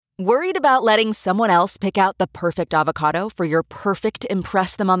Worried about letting someone else pick out the perfect avocado for your perfect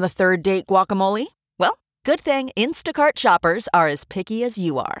impress them on the third date guacamole? Well, good thing Instacart shoppers are as picky as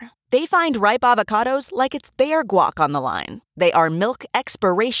you are. They find ripe avocados like it's their guac on the line. They are milk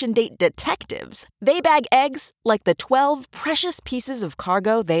expiration date detectives. They bag eggs like the 12 precious pieces of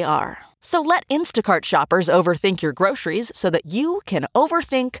cargo they are. So let Instacart shoppers overthink your groceries so that you can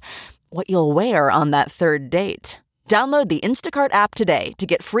overthink what you'll wear on that third date. Download the Instacart app today to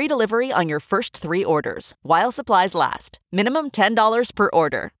get free delivery on your first 3 orders, while supplies last. Minimum $10 per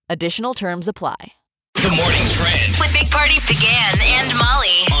order. Additional terms apply. The morning trend with Big Party began and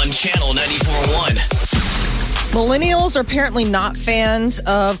Molly on Channel 94.1. Millennials are apparently not fans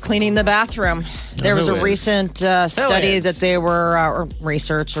of cleaning the bathroom. There was a recent study that they were, or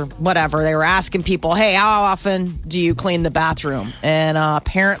research or whatever, they were asking people, hey, how often do you clean the bathroom? And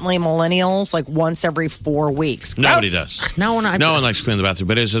apparently millennials, like once every 4 weeks. Nobody does. No one likes cleaning the bathroom,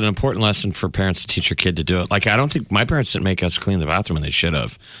 but it's an important lesson for parents to teach your kid to do it. Like, I don't think my parents didn't make us clean the bathroom, and they should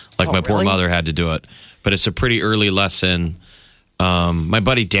have. Like, my poor mother had to do it. But it's a pretty early lesson. My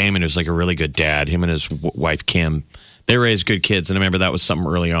buddy Damon is like a really good dad. Him and his wife, Kim, they raised good kids. And I remember that was something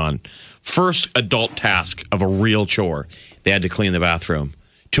early on. First adult task of a real chore, they had to clean the bathroom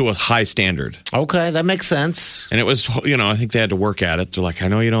to a high standard. Okay, that makes sense. And it was, I think they had to work at it. They're like, I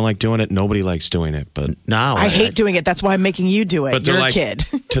know you don't like doing it. Nobody likes doing it, but no, I hate doing it. That's why I'm making you do it. But You're like, a kid.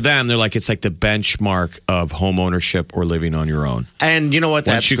 To them, they're like, it's like the benchmark of home ownership or living on your own. And you know what?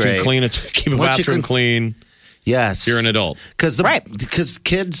 That's Once you great. can clean it, keep a bathroom clean. Yes, you're an adult. Because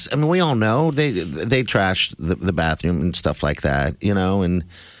kids, I mean, we all know they trash the bathroom and stuff like that, and.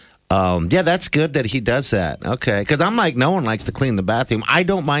 Yeah, that's good that he does that. Okay. Because I'm like, no one likes to clean the bathroom. I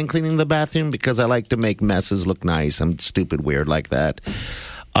don't mind cleaning the bathroom because I like to make messes look nice. I'm stupid weird like that.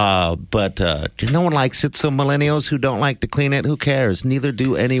 But no one likes it. So millennials who don't like to clean it, who cares? Neither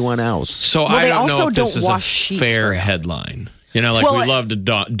do anyone else. So Well, I they don't know also if this don't is wash a sheets fair very often. headline. We love to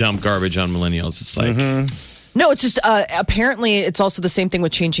dump garbage on millennials. It's like... No, it's just apparently it's also the same thing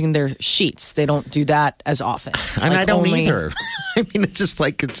with changing their sheets. They don't do that as often. And I don't either. I mean, it's just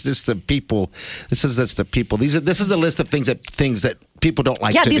the people. This is the people. This is a list of things that people don't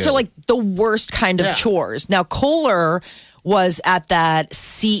like. Yeah, to these do. are like the worst kind of chores. Now, Kohler was at that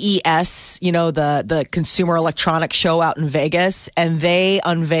CES, the Consumer Electronics Show out in Vegas, and they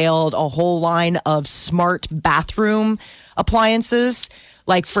unveiled a whole line of smart bathroom appliances.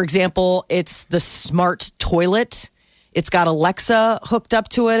 Like, for example, it's the smart toilet. It's got Alexa hooked up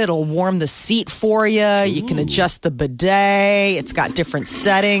to it. It'll warm the seat for you. You can adjust the bidet. It's got different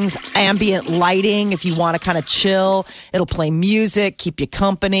settings, ambient lighting if you want to kind of chill. It'll play music, keep you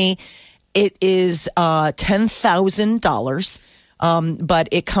company. It is $10,000, but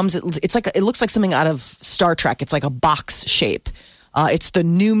it comes. It looks like something out of Star Trek. It's like a box shape. It's the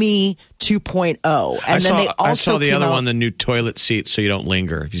Numi 2.0. And I saw the other one, the new toilet seat, so you don't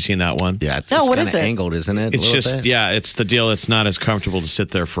linger. Have you seen that one? Yeah, it's what is it? Angled, isn't it? It's just, it's the deal. It's not as comfortable to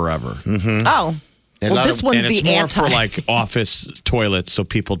sit there forever. Mm-hmm. Oh, well, this one's and it's the more anti. for like office toilets, so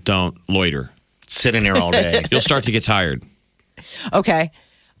people don't loiter. Sitting there all day. You'll start to get tired. Okay.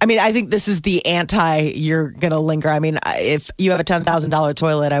 I mean, I think this is the you're going to linger. I mean, if you have a $10,000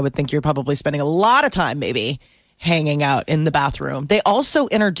 toilet, I would think you're probably spending a lot of time maybe hanging out in the bathroom. They also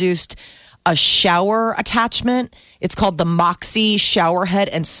introduced a shower attachment. It's called the Moxie Shower Head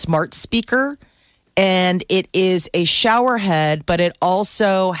and Smart Speaker. And it is a shower head, but it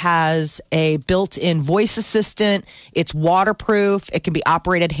also has a built-in voice assistant. It's waterproof. It can be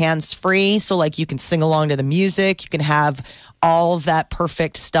operated hands-free. So like you can sing along to the music. You can have all of that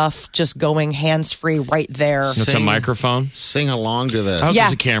perfect stuff just going hands-free right there. It's a microphone. Sing along to the... I hope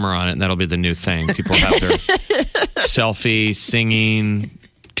there's a camera on it, and that'll be the new thing. People have their selfie, singing...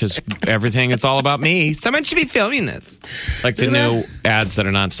 Because everything is all about me. Someone should be filming this. Like the new ads that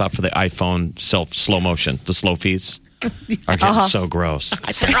are nonstop for the iPhone slow motion, the slow fees are getting so gross.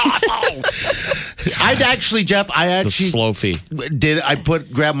 They're awful. Jeff, The slow fee.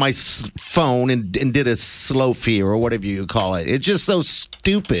 grabbed my phone and did a slow fee or whatever you call it. It's just so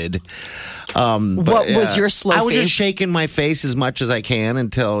stupid. What was your slow fee? I was just shaking my face as much as I can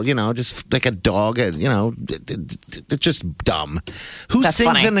until, just like a dog, it's just dumb. Who That's sings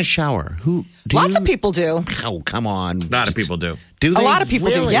funny. in the shower? Lots of people do. Oh, come on. A lot of people do. Do they? A lot of people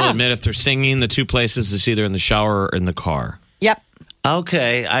do, I'll yeah. admit, if they're singing, the two places is either in the shower or in the car. Yep.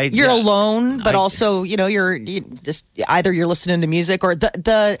 Okay. You're alone, but also, you're just either you're listening to music or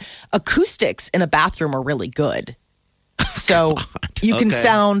the acoustics in a bathroom are really good. So you can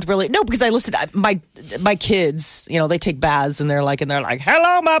sound really because I listen. My kids, they take baths and they're like,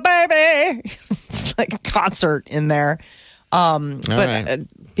 hello, my baby. It's like a concert in there.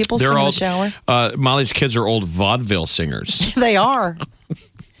 People sing in the shower. Molly's kids are old vaudeville singers. They are.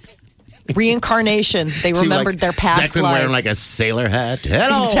 Reincarnation. They remembered their past life. Wearing like a sailor hat.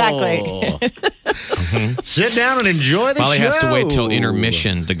 Hello. Exactly. Sit down and enjoy the Molly show. has to wait till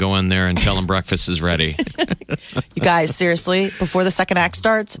intermission to go in there and tell them breakfast is ready. You guys, seriously, before the second act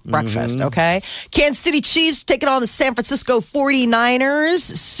starts, breakfast, okay? Kansas City Chiefs taking on the San Francisco 49ers.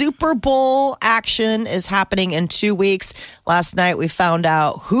 Super Bowl action is happening in 2 weeks. Last night, we found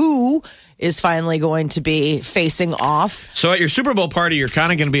out who is finally going to be facing off. So at your Super Bowl party, you're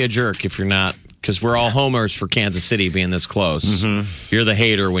kind of going to be a jerk if you're not, because we're all homers for Kansas City being this close. You're the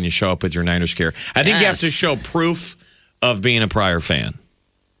hater when you show up with your Niners gear. I think you have to show proof of being a prior fan.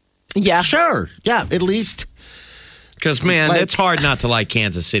 Yeah. Sure. Yeah, at least. Because, man, it's hard not to like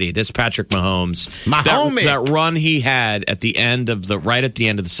Kansas City. This Patrick Mahomes. That run he had at the end of right at the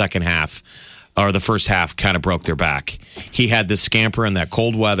end of the second half, or the first half, kind of broke their back. He had this scamper in that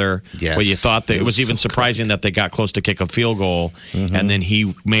cold weather where you thought that it was even surprising that they got close to kick a field goal. And then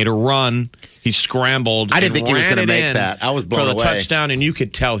he made a run. He scrambled. I didn't think he was going to make that. I was blown away. For the touchdown, and you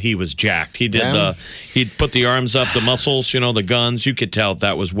could tell he was jacked. He did he'd put the arms up, the muscles, the guns. You could tell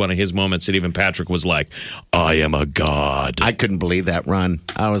that was one of his moments that even Patrick was like, I am a god. I couldn't believe that run.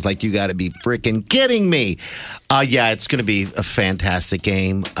 I was like, you got to be freaking kidding me. Yeah, it's going to be a fantastic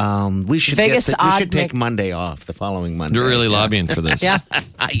game. We should take Monday off, the following Monday. You're really lobbying for this. Yeah.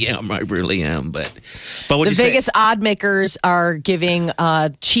 I am. I really am. But the Vegas odd makers are giving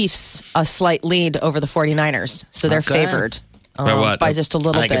Chiefs a slight lead over the 49ers. So they're favored by what? By just a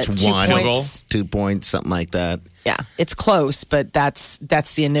little bit. It's 2 points. 2 points, something like that. Yeah, it's close, but that's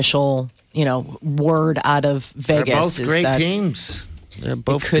the initial, word out of Vegas. They're both great teams. They're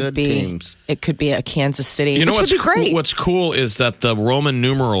both good teams. It could be a Kansas City, which would be great. What's cool is that the Roman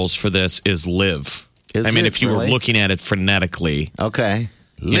numerals for this is live. If you were looking at it phonetically. Okay.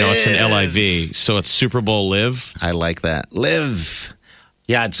 It's an LIV. So it's Super Bowl live. I like that. Live.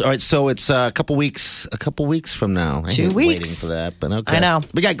 Yeah, it's all right. So it's a couple weeks from now. 2 weeks. Waiting for that, but okay. I know.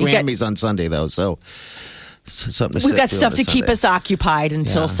 We got Grammys on Sunday though, so something to We've got stuff to keep us occupied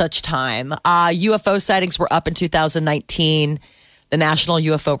until such time. UFO sightings were up in 2019. The National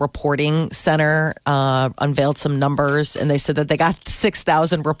UFO Reporting Center unveiled some numbers, and they said that they got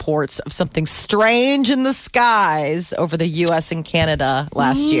 6,000 reports of something strange in the skies over the U.S. and Canada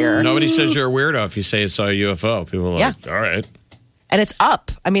last year. Nobody says you're a weirdo if you say you saw a UFO. People are like, all right. And it's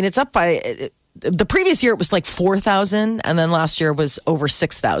up. I mean, it's up by the previous year. It was like 4,000, and then last year was over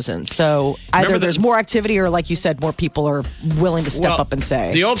 6,000. So either there's more activity, or like you said, more people are willing to step up and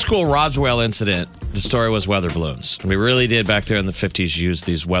say. The old school Roswell incident. The story was weather balloons. We really did back there in the 50s use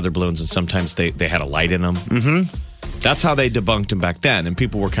these weather balloons, and sometimes they had a light in them. Mm-hmm. That's how they debunked them back then, and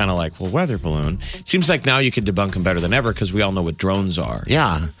people were kind of like, "Well, weather balloon." Seems like now you can debunk them better than ever because we all know what drones are.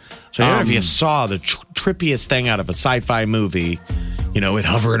 Yeah. So if you saw the trippiest thing out of a sci-fi movie, it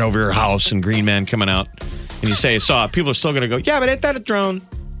hovering over your house and Green Man coming out, and you say you saw it, people are still going to go, yeah, but ain't that a drone?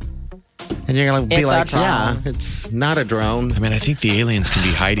 And you're going to be like, yeah, it's not a drone. I mean, I think the aliens can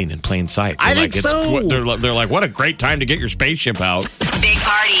be hiding in plain sight. I think so. They're like, what a great time to get your spaceship out. Big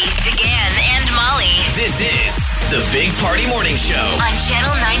Party, DeGan and Molly This is the Big Party Morning Show on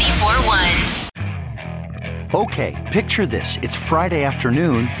Channel 94.1. Okay, picture this. It's Friday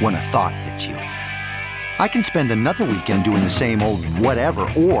afternoon when a thought hits you. I can spend another weekend doing the same old whatever,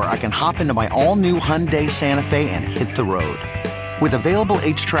 or I can hop into my all-new Hyundai Santa Fe and hit the road. With available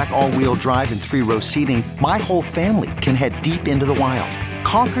H-Track all-wheel drive and 3-row seating, my whole family can head deep into the wild.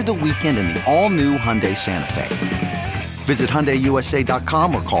 Conquer the weekend in the all-new Hyundai Santa Fe. Visit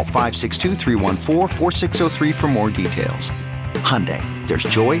HyundaiUSA.com or call 562-314-4603 for more details. Hyundai, there's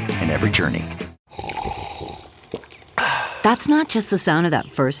joy in every journey. That's not just the sound of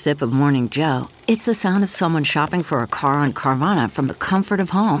that first sip of Morning Joe. It's the sound of someone shopping for a car on Carvana from the comfort of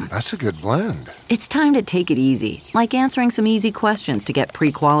home. That's a good blend. It's time to take it easy, like answering some easy questions to get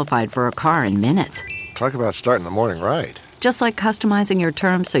pre-qualified for a car in minutes. Talk about starting the morning right. Just like customizing your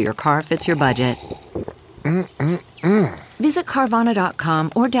terms so your car fits your budget. Visit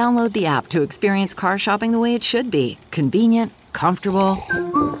Carvana.com or download the app to experience car shopping the way it should be. Convenient, comfortable.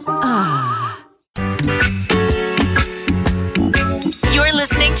 You're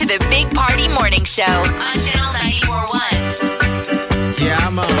listening to the Big Party Morning Show on Channel 94.1. Yeah,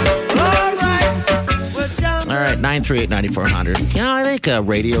 I'm All right, 938-9400. You know, I think a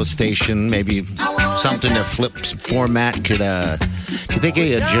radio station, maybe something that flips format could, do you think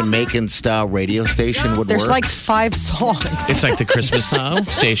a Jamaican-style radio station would There's work? like 5 songs. It's like the Christmas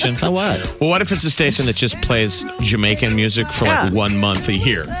station. Oh, what? Well, what if it's a station that just plays Jamaican music for like 1 month a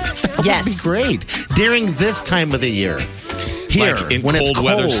year? Yes. That'd be great. During this time of the year. Here, Like in when it's cold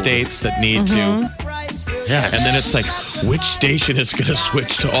weather states that need to. Yes. And then it's like, which station is going to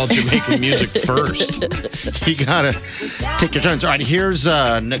switch to all Jamaican music first? You gotta take your turns. All right, here's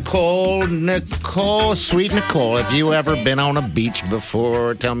Nicole. Sweet Nicole. Have you ever been on a beach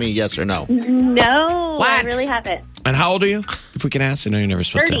before? Tell me yes or no. No, What? I really haven't. And how old are you? If we can ask. I know you're never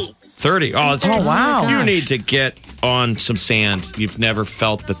supposed 30. to. 30. Oh, it's wow. You need to get on some sand. You've never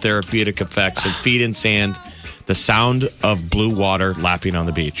felt the therapeutic effects of feet in sand, the sound of blue water lapping on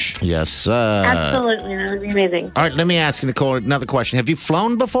the beach. Yes. Absolutely, that would be amazing. All right, let me ask you, Nicole, another question. Have you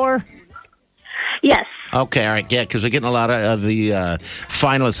flown before? Yes. Okay, all right, yeah, because we're getting a lot of the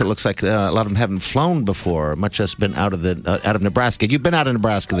finalists. It looks like a lot of them haven't flown before, much less been out of Nebraska. You've been out of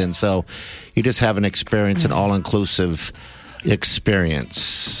Nebraska then, so you just have an experience, an all-inclusive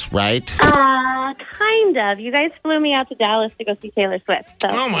experience, right? Kind of. You guys flew me out to Dallas to go see Taylor Swift. So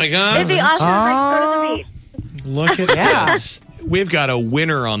Oh, my God. it'd be awesome if I could go to the beach. Look at this. We've got a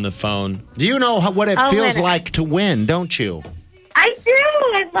winner on the phone. You know what it I'll feels win it. like to win, don't you? I do.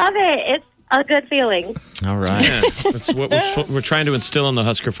 I love it. It's a good feeling. All right. Yeah, that's what we're trying to instill in the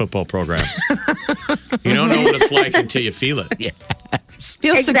Husker football program. You don't know what it's like until you feel it.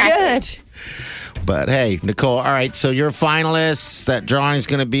 Feels so Exactly. good. But hey, Nicole, all right, so you're finalists. That drawing is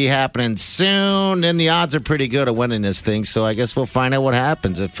going to be happening soon, and the odds are pretty good of winning this thing. So I guess we'll find out what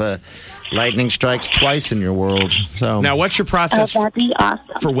happens if lightning strikes twice in your world. So Now, what's your process That'd be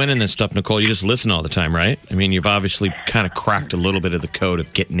awesome. for winning this stuff, Nicole? You just listen all the time, right? I mean, you've obviously kind of cracked a little bit of the code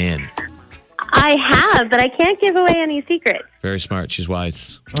of getting in. I have, but I can't give away any secrets. Very smart. She's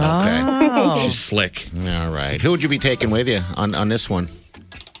wise. okay, She's slick. all right. Who would you be taking with you on this one?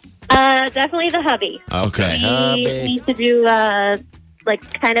 Definitely the hubby. Okay, We hubby. need to do like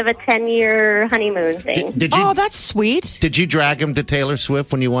kind of a 10-year honeymoon thing. Did you Oh, that's sweet. did you drag him to Taylor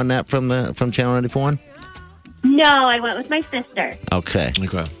Swift when you won that from Channel 94? No, I went with my sister. Okay,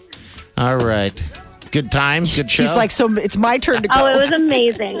 Okay. all right. Good time, good show. He's like, so it's my turn to go. Oh, it was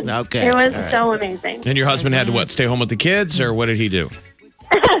amazing. Okay, It was all right. so amazing. And your husband had to what? Stay home with the kids, or what did he do?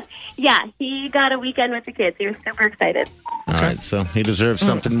 Yeah, he got a weekend with the kids. He was super excited. All right, so he deserves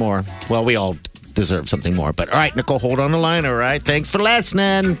something more. Well, we all deserve something more. But all right, Nicole, hold on the line, all right? Thanks for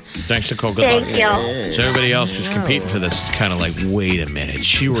listening. Thanks, Nicole. Good Thank luck. you. So everybody else who's competing for this is kind of like, wait a minute,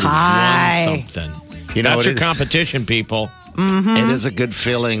 she would Hi. have won something. You know, That's it your is- competition, people. It is a good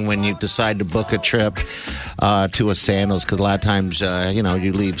feeling when you decide to book a trip to a Sandals because a lot of times,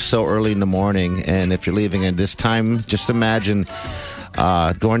 you leave so early in the morning. And if you're leaving at this time, just imagine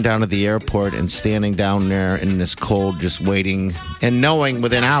going down to the airport and standing down there in this cold, just waiting and knowing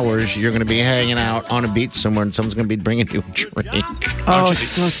within hours you're going to be hanging out on a beach somewhere and someone's going to be bringing you a drink. Oh, it's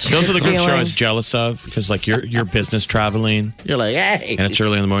such a Those are the good groups you're feeling. always jealous of because, like, you're business traveling You're like, hey. and it's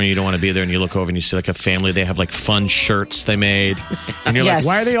early in the morning. You don't want to be there, and you look over and you see like a family. They have like fun shirts they made, and you're Yes.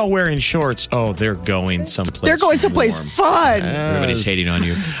 like, why are they all wearing shorts? Oh, they're going someplace. They're going someplace warm. fun. Everybody's hating on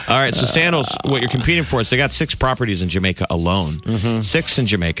you. All right, so Sandals, what you're competing for is they got 6 properties in Jamaica alone. 6 in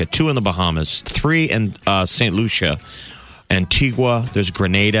Jamaica, 2 in the Bahamas, 3 in St. Lucia, Antigua. There's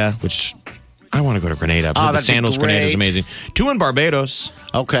Grenada, which I want to go to Grenada. I believe the that'd be Sandals Grenada is great. amazing. 2 in Barbados.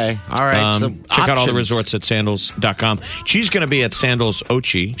 Okay, all right. So Check out all the options. resorts at sandals.com. She's going to be at Sandals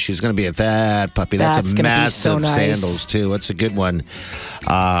Ochi. She's going to be at that puppy. That's That's a gonna be massive so nice. Sandals, too. That's a good one.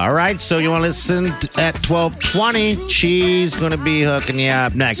 All right, so you want to listen at 12:20. She's going to be hooking you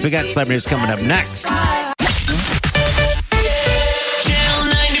up next. We got celebrity news coming up next.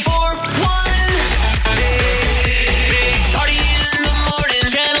 Channel 94.1. Big Party in the morning.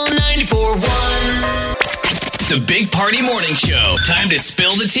 Channel 94.1. The Big Party Morning Show. Time to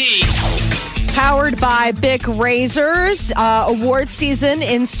spill the tea. Powered by Bic Razors. Award season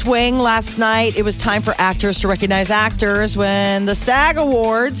in swing last night. It was time for actors to recognize actors when the SAG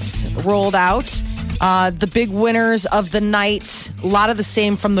Awards rolled out. The big winners of the night, a lot of the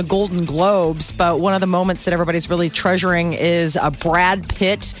same from the Golden Globes, but one of the moments that everybody's really treasuring is Brad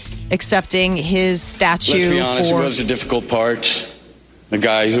Pitt accepting his statue. Let's be honest, for it was a difficult part. A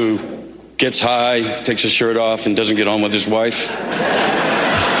guy who gets high, takes his shirt off, and doesn't get on with his wife.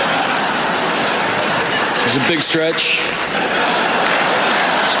 It's a big stretch.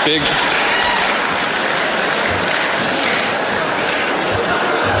 It's big.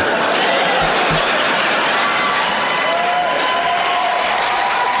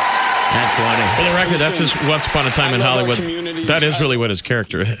 That's funny. For the record, that's his Once Upon a Time in Hollywood. That is really what his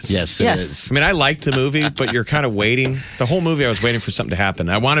character is. Yes, it is. I mean, I liked the movie, but you're kind of waiting. The whole movie, I was waiting for something to happen.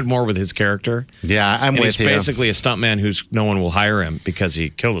 I wanted more with his character. Yeah, I'm with you. He's basically a stuntman who's no one will hire him because he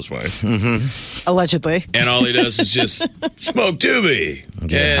killed his wife. Mm-hmm. Allegedly. And all he does is just smoke doobie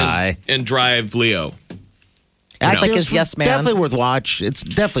and drive Leo. That's like his yes man. Definitely worth watch. It's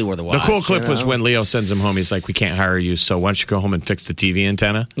definitely worth a watch. The cool clip was when Leo sends him home. He's like, "We can't hire you, so why don't you go home and fix the TV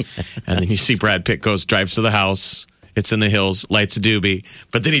antenna?" And then you see Brad Pitt drives to the house. It's in the hills, lights a doobie,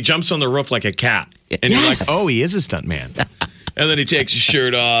 but then he jumps on the roof like a cat, and you're like, "Oh, he is a stuntman." And then he takes his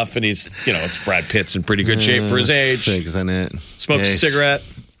shirt off, and he's, it's Brad Pitt's in pretty good shape for his age. Isn't it? Smokes a cigarette.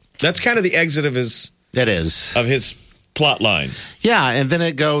 That's kind of the exit of his. It is of his plot line. Yeah, and then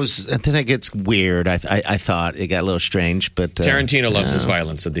it gets weird. I thought it got a little strange, but Tarantino loves his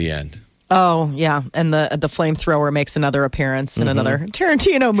violence at the end. Oh yeah, and the flamethrower makes another appearance in another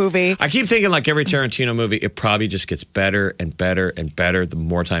Tarantino movie. I keep thinking, like every Tarantino movie, it probably just gets better and better and better the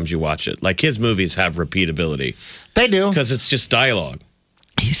more times you watch it. Like his movies have repeatability. They do, because it's just dialogue.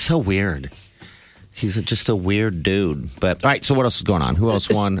 He's so weird. He's just a weird dude. But all right, so what else is going on? Who else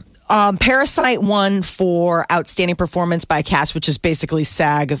won? Parasite won for Outstanding Performance by Cast, which is basically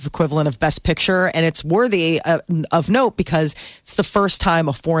SAG equivalent of Best Picture. And it's worthy of note because it's the first time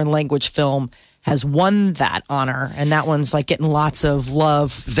a foreign language film has won that honor. And that one's like getting lots of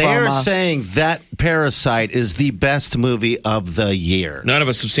love. They're saying that Parasite is the best movie of the year. None of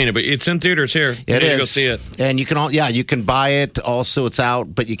us have seen it, but it's in theaters here. You need to go see it. And you can you can buy it. Also, it's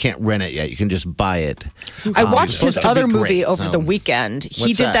out, but you can't rent it yet. You can just buy it. I watched his other movie over the weekend.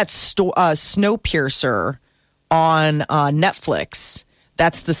 He did that Snowpiercer on Netflix.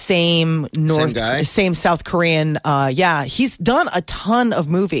 That's the same South Korean. He's done a ton of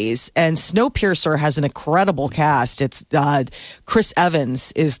movies, and Snowpiercer has an incredible cast. It's Chris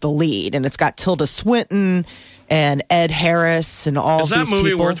Evans is the lead, and it's got Tilda Swinton and Ed Harris and all these people. Is that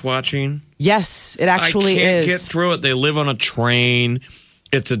movie worth watching? Yes, it actually is. I can't get through it. They live on a train.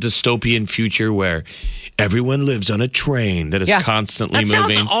 It's a dystopian future where everyone lives on a train that is constantly moving.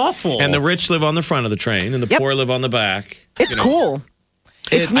 That sounds awful. And the rich live on the front of the train, and the poor live on the back. It's cool.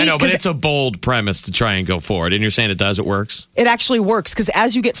 I know, but it's a bold premise to try and go forward. And you're saying it works? It actually works because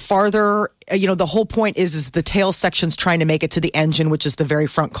as you get farther, the whole point is the tail section's trying to make it to the engine, which is the very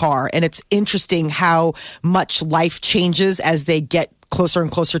front car. And it's interesting how much life changes as they get closer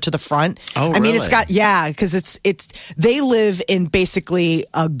and closer to the front. Oh, I mean, really? because they live in basically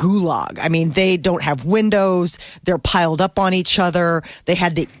a gulag. I mean, they don't have windows. They're piled up on each other. They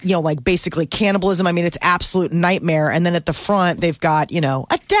had to, basically cannibalism. I mean, it's absolute nightmare. And then at the front, they've got, a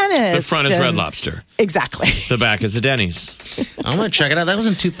dentist. The front is Red Lobster. Exactly. The back is a Denny's. I'm going to check it out. That was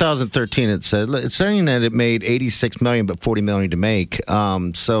in 2013. It's saying that it made $86 million, but $40 million to make.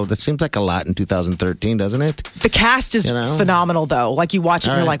 So that seems like a lot in 2013, doesn't it? The cast is phenomenal, though. Like you watch it,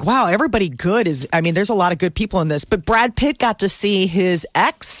 and you're like, wow, everybody good there's a lot of good people in this. But Brad Pitt got to see his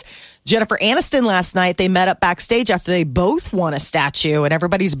ex, Jennifer Aniston, last night. They met up backstage after they both won a statue, and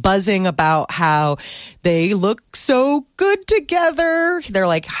everybody's buzzing about how they look so good together. They're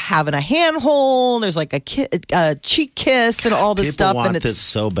like having a handhold. There's like a cheek kiss and all this stuff. People want and it's this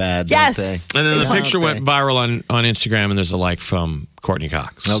so bad. Yes. Don't they? And then the picture went viral on Instagram, and there's a like from Courtney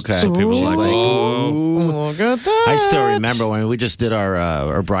Cox. Okay. So people are like, look at that. I still remember when we just did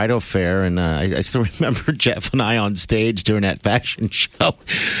our bridal fair, and I still remember Jeff and I on stage during that fashion show.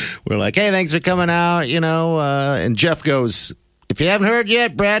 We're like, hey, thanks for coming out, and Jeff goes, if you haven't heard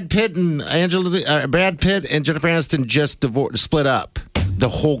yet, Brad Pitt and Jennifer Aniston just split up. The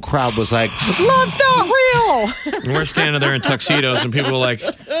whole crowd was like, love's not real. And we're standing there in tuxedos, and people are like,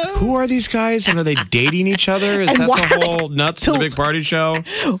 who are these guys? And are they dating each other? Is that the whole nuts to the big party show?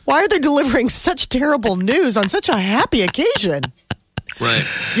 Why are they delivering such terrible news on such a happy occasion? Right.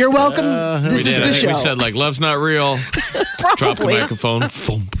 You're welcome. This is the show. We said, love's not real. Drop the microphone.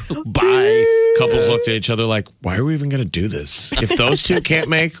 Bye. Couples looked at each other like, why are we even going to do this? If those two can't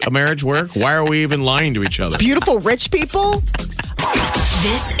make a marriage work, why are we even lying to each other? Beautiful rich people.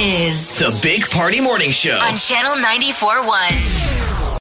 This is The Big Party Morning Show on Channel 94.1.